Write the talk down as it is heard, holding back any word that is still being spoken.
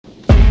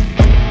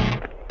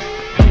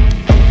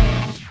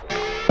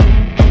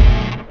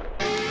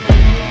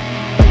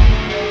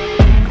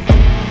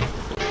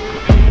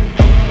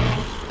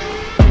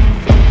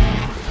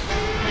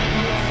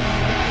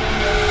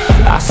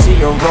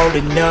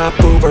Rolling up,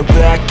 Uber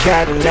black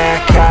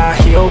Cadillac, high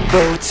heel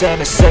boots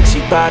and a sexy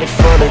body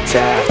full of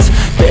tats.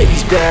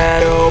 Baby's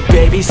bad, oh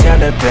baby's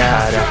hella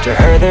bad. After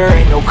her there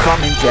ain't no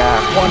coming back.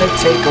 Wanna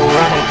take a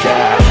run at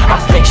that. I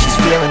think she's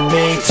feeling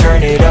me,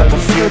 turn it up a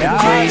few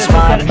degrees.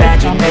 My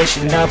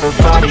imagination of her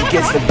body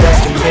gets the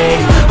best of me.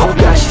 Oh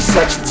gosh, she's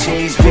such a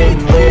tease,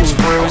 bitten lips,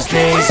 bruised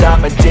knees.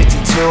 I'm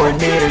addicted to her,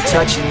 need her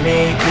touching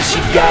me. Cause she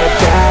got a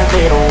bad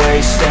little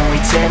waist, and we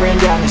tearing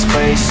down this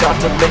place off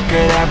the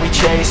liquor that we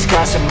chase.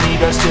 Got some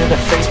egos to the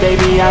face,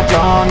 baby, I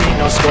don't need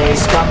no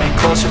space. Coming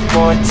closer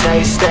for a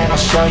taste, and I'll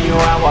show you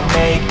how I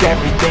make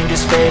everything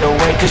just fade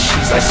away. Cause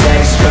she's like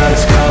sex,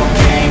 drugs,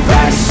 cocaine,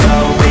 body so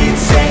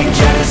insane.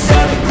 Jealous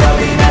of the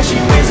clothing that she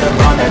wears up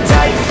on the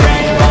tight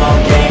frame. All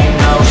game,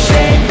 no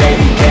shame,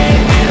 baby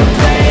came here to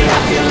play. I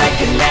feel like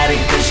an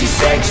addict cause she's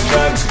sex,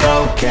 drugs,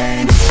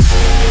 cocaine.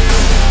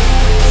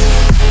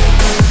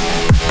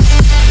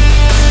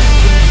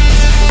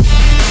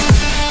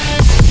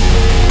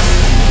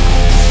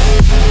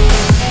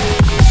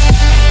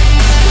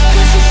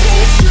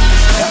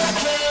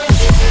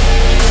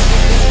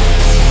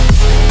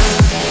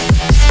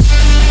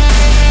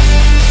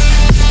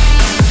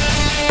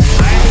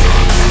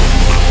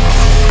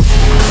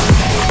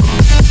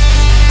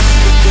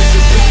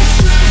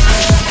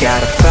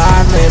 Got a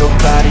fine little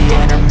body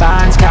and her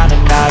mind's kinda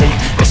naughty.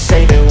 They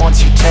say that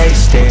once you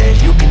taste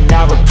it, you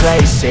cannot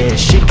replace it.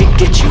 She could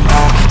get you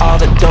high, all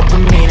the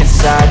dopamine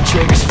inside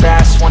triggers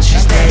fast once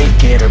she's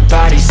naked. Her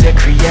body's a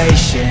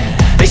creation.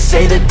 They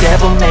say the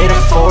devil made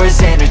her for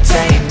his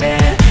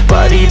entertainment,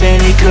 but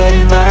even he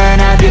couldn't learn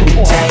how to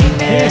contain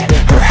it.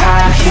 Her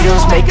high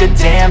heels make a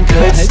damn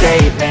good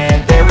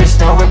statement. There is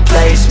no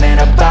replacement,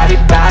 a body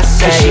by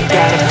Satan. Cause she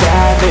got a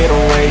bad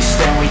little waist,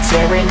 and we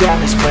tearing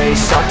down this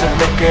place off the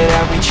liquor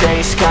that we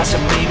chase. Got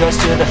some egos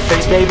to the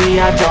face,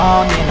 baby, I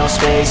don't need no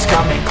space.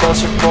 Coming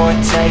closer for a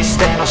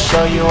taste, and I'll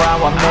show you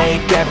how I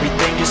make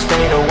everything just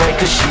fade away.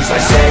 Cause she's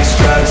like sex,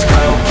 drugs,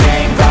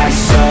 cocaine, body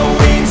so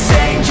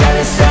insane.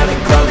 Jealous of the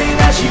clothing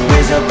that she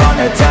wears up on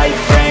a tight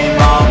frame.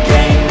 All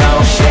game, no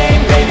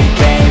shame, baby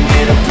came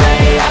here to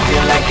play. I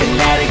feel like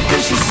an addict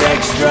cause she's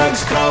sex,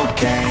 drugs,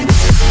 cocaine.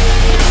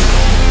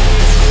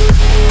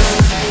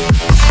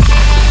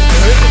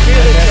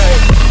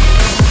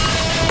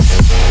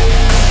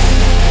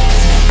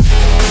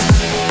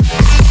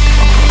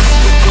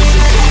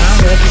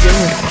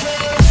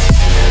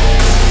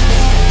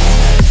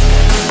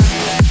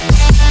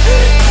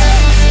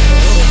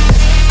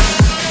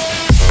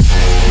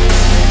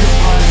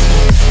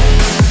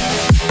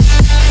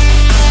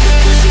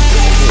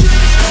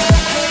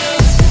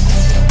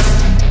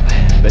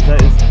 Wetter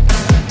ist.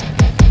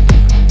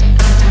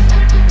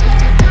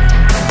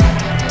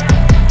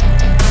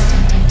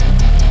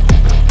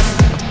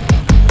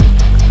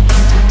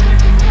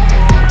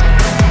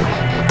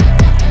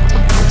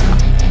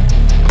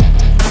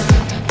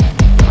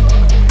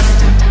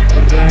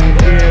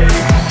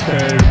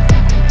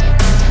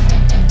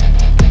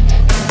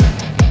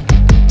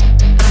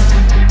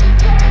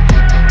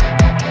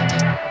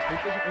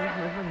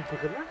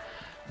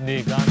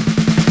 Nee, gar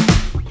nicht.